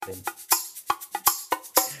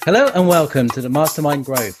Hello and welcome to the Mastermind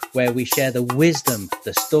Growth, where we share the wisdom,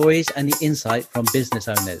 the stories and the insight from business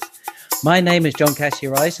owners. My name is John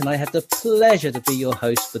Cassidy-Rice and I have the pleasure to be your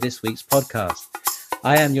host for this week's podcast.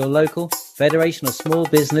 I am your local Federation of Small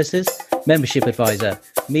Businesses membership advisor,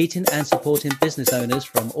 meeting and supporting business owners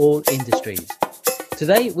from all industries.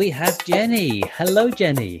 Today we have Jenny. Hello,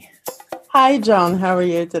 Jenny. Hi, John. How are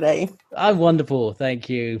you today? I'm wonderful. Thank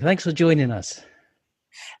you. Thanks for joining us.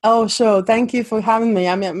 Oh, sure. Thank you for having me.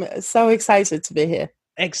 I'm so excited to be here.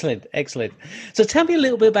 Excellent. So tell me a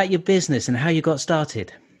little bit about your business and how you got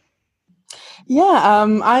started. Yeah,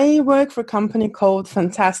 I work for a company called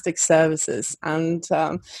Fantastic Services, and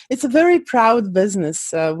it's a very proud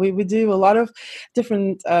business. We do a lot of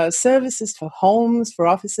different services for homes, for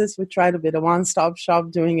offices. We try to be the one-stop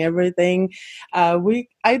shop, doing everything.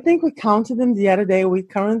 I think we counted them the other day. We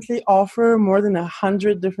currently offer more than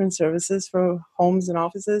 100 different services for homes and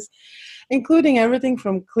offices, including everything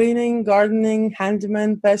from cleaning, gardening,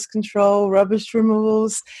 handyman, pest control, rubbish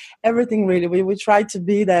removals, everything really. We try to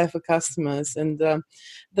be there for customers. And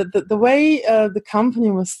the way the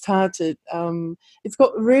company was started, it's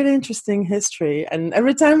got really interesting history. And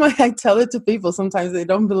every time I tell it to people, sometimes they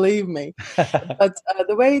don't believe me. But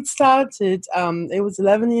the way it started, it was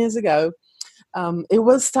 11 years ago. It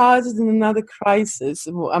was started in another crisis.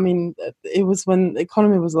 I mean, it was when the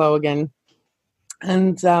economy was low again.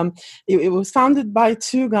 And it was founded by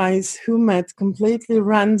two guys who met completely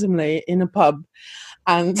randomly in a pub.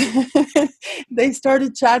 And they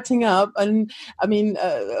started chatting up. And I mean,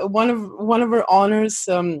 one of our owners,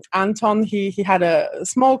 Anton, he had a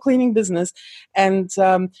small cleaning business, and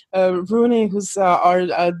Rooney, who's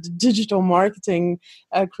our digital marketing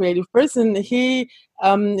creative person, he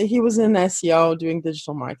was in SEO doing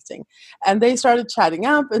digital marketing, and they started chatting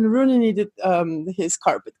up. And Rooney needed his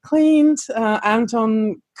carpet cleaned.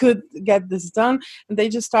 Anton could get this done, and they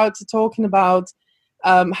just started talking about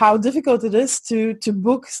how difficult it is to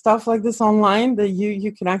book stuff like this online, that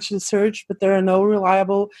you can actually search, but there are no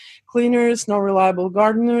reliable cleaners, no reliable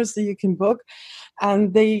gardeners that you can book.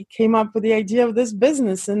 And they came up with the idea of this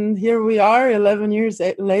business. And here we are 11 years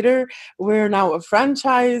later. We're now a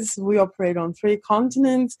franchise. We operate on 3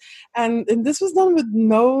 continents. And this was done with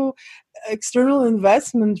no external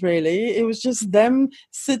investment, really. It was just them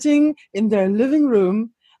sitting in their living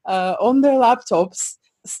room on their laptops,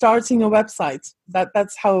 starting a website.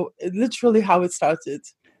 That's literally how it started.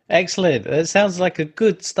 Excellent. It sounds like a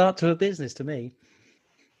good start to a business to me.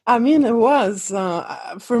 I mean, it was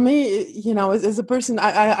for me, as a person,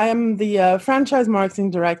 I am the franchise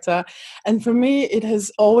marketing director, and for me, it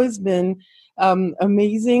has always been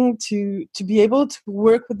amazing to be able to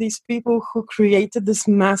work with these people who created this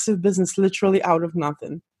massive business literally out of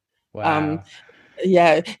nothing. Wow.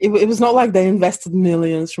 Yeah, it was not like they invested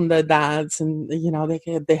millions from their dads and,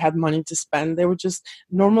 they had money to spend. They were just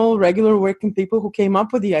normal, regular working people who came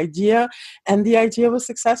up with the idea, and the idea was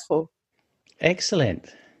successful.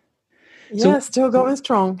 Excellent. Yeah, still going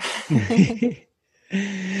strong.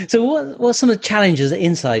 So what some of the challenges,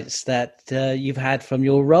 insights that you've had from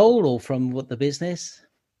your role or from the business?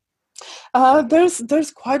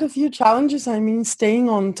 There's quite a few challenges. I mean, staying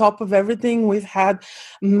on top of everything. We've had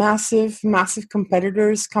massive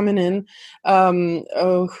competitors coming in,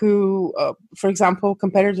 who, for example,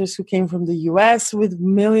 competitors who came from the US with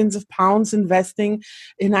millions of pounds investing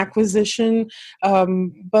in acquisition.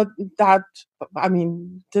 But that, I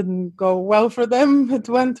mean, didn't go well for them. It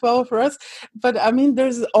went well for us. But I mean,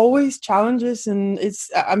 there's always challenges, and it's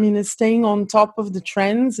staying on top of the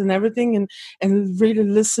trends and everything, and really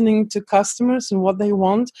listening to customers and what they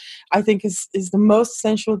want, I think is the most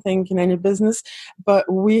essential thing in any business. But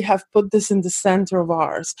we have put this in the center of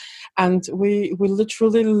ours, and we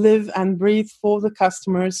literally live and breathe for the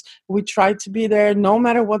customers. We try to be there no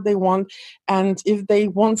matter what they want, and if they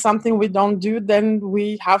want something we don't do, then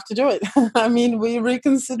we have to do it. I mean, we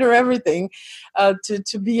reconsider everything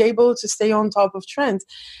to be able to stay on top of trends.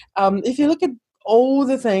 If you look at all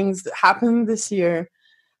the things that happened this year,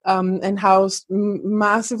 and how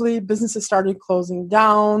massively businesses started closing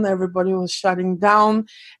down, everybody was shutting down,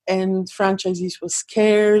 and franchisees were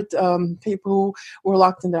scared. People were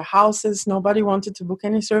locked in their houses. Nobody wanted to book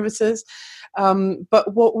any services.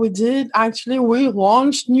 But what we did, actually, we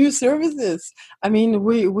launched new services. I mean,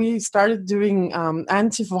 we started doing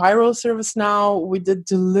antiviral service now. We did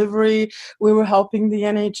delivery. We were helping the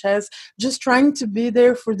NHS, just trying to be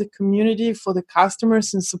there for the community, for the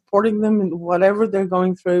customers, and supporting them in whatever they're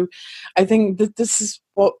going through. I think that this is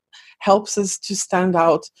what helps us to stand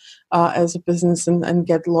out as a business and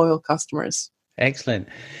get loyal customers. Excellent.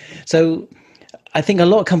 So I think a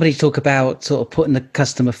lot of companies talk about sort of putting the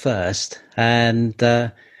customer first, and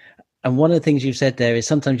one of the things you've said there is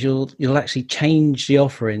sometimes you'll actually change the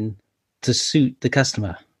offering to suit the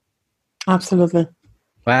customer. Absolutely.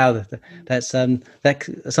 Wow, that's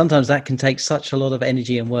that sometimes that can take such a lot of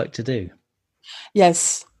energy and work to do.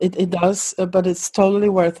 Yes, it does, but it's totally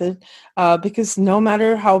worth it because no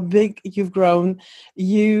matter how big you've grown,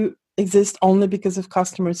 you exist only because of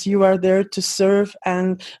customers. You are there to serve,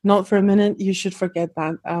 and not for a minute you should forget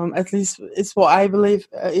that. At least it's what I believe.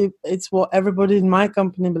 It's what everybody in my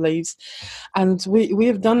company believes, and we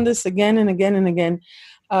have done this again and again and again.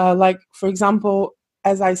 Like for example,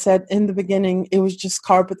 as I said in the beginning, it was just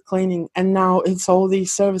carpet cleaning, and now it's all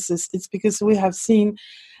these services. It's because we have seen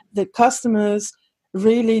that customers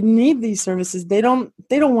really need these services. They don't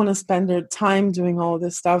want to spend their time doing all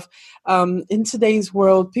this stuff. In today's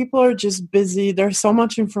world, people are just busy. There's so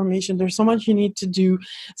much information. There's so much you need to do.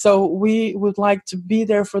 So we would like to be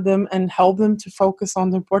there for them and help them to focus on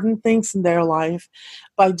the important things in their life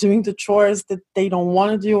by doing the chores that they don't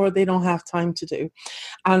want to do or they don't have time to do.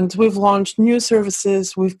 And we've launched new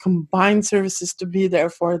services. We've combined services to be there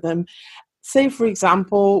for them. Say, for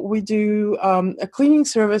example, we do a cleaning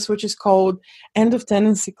service which is called end of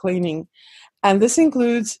tenancy cleaning. And this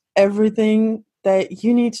includes everything that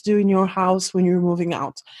you need to do in your house when you're moving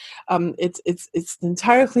out. It's the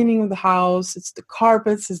entire cleaning of the house, it's the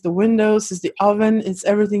carpets, it's the windows, it's the oven, it's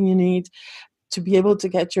everything you need to be able to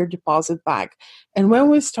get your deposit back. And when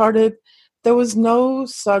we started, there was no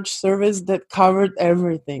such service that covered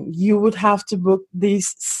everything. You would have to book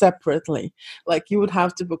these separately. Like you would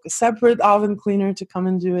have to book a separate oven cleaner to come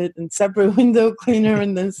and do it, and separate window cleaner,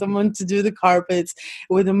 and then someone to do the carpets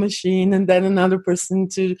with a machine, and then another person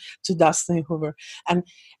to dust and hoover. And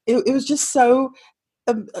it was just so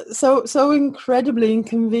incredibly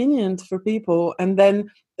inconvenient for people. And then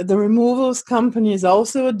the removals company is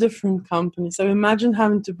also a different company. So imagine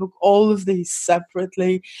having to book all of these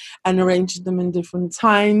separately and arrange them in different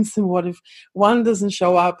times. And what if one doesn't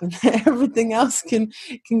show up and everything else can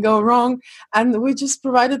go wrong? And we just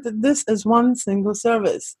provided this as one single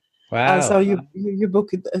service. Wow. So you book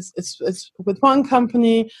it it's with one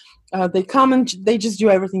company. They come and they just do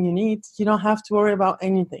everything you need. You don't have to worry about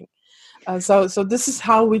anything. So this is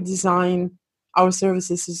how we design our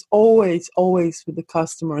services, is always with the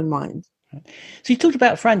customer in mind. So you talked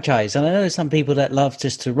about franchise, and I know there's some people that love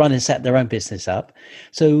just to run and set their own business up.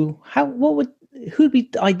 So who would be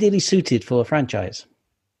ideally suited for a franchise?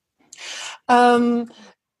 All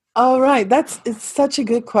right, it's such a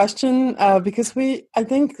good question because I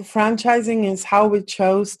think franchising is how we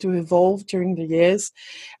chose to evolve during the years.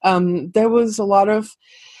 There was a lot of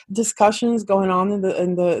discussions going on in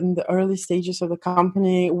the early stages of the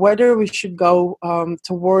company, whether we should go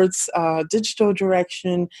towards digital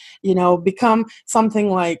direction, become something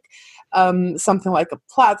like a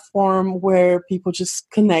platform where people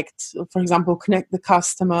just connect the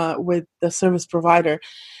customer with the service provider.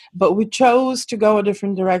 But we chose to go a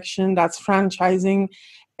different direction. That's franchising.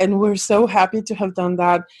 And we're so happy to have done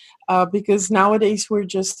that because nowadays we're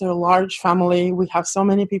just a large family. We have so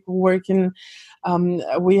many people working.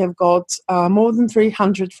 We have got more than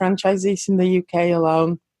 300 franchisees in the UK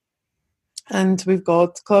alone. And we've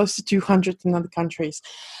got close to 200 in other countries.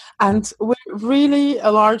 And we're really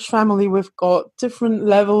a large family. We've got different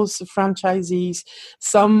levels of franchisees.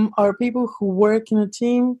 Some are people who work in a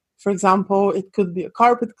team. For example, it could be a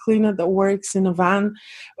carpet cleaner that works in a van.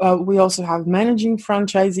 We also have managing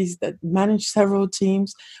franchisees that manage several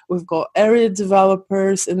teams. We've got area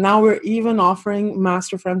developers, and now we're even offering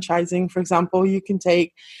master franchising. For example, you can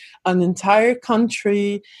take an entire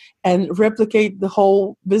country and replicate the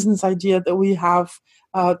whole business idea that we have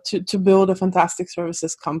to build a fantastic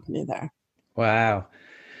services company there. Wow.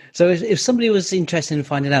 So if somebody was interested in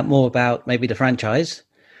finding out more about maybe the franchise,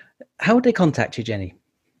 how would they contact you, Jenny?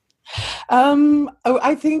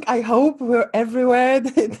 I hope we're everywhere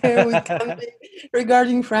there we can be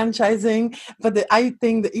regarding franchising, but I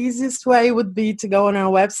think the easiest way would be to go on our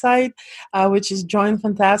website, which is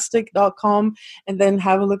joinfantastic.com, and then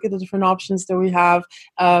have a look at the different options that we have.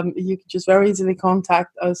 You can just very easily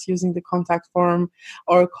contact us using the contact form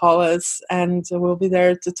or call us, and we'll be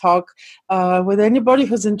there to talk with anybody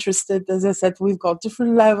who's interested. As I said, we've got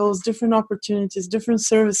different levels, different opportunities, different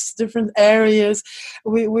services, different areas.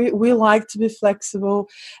 We like to be flexible,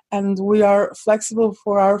 and we are flexible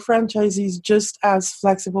for our franchisees just as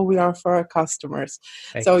flexible we are for our customers.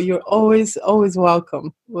 Excellent. So you're always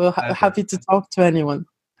welcome. We're happy to talk to anyone.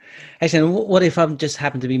 Excellent. What if I'm just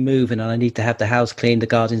happen to be moving and I need to have the house cleaned, the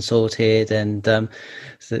garden sorted, and the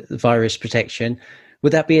virus protection?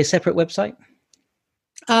 Would that be a separate website?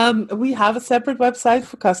 We have a separate website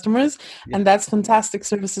for customers, and that's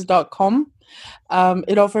fantasticservices.com.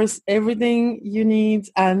 It offers everything you need,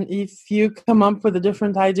 and if you come up with a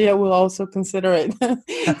different idea, we'll also consider it.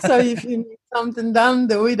 So if you need something done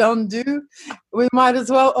that we don't do, we might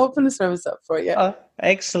as well open a service up for you. Oh,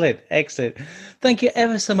 excellent, excellent. Thank you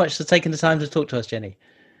ever so much for taking the time to talk to us, Jenny.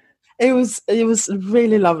 It was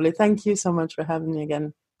really lovely. Thank you so much for having me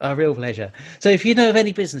again. A real pleasure. So if you know of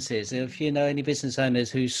any businesses, if you know any business owners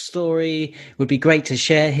whose story would be great to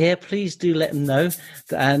share here, please do let them know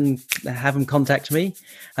and have them contact me.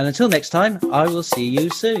 And until next time, I will see you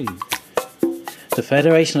soon. The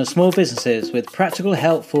Federation of Small Businesses, with practical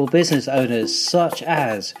help for business owners such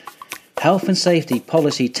as health and safety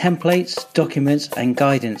policy templates, documents and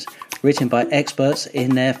guidance written by experts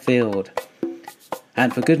in their field.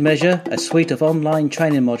 And for good measure, a suite of online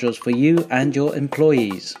training modules for you and your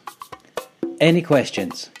employees. Any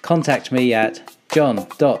questions? Contact me at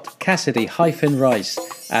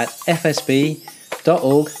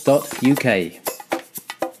john.cassidy-rice@fsb.org.uk.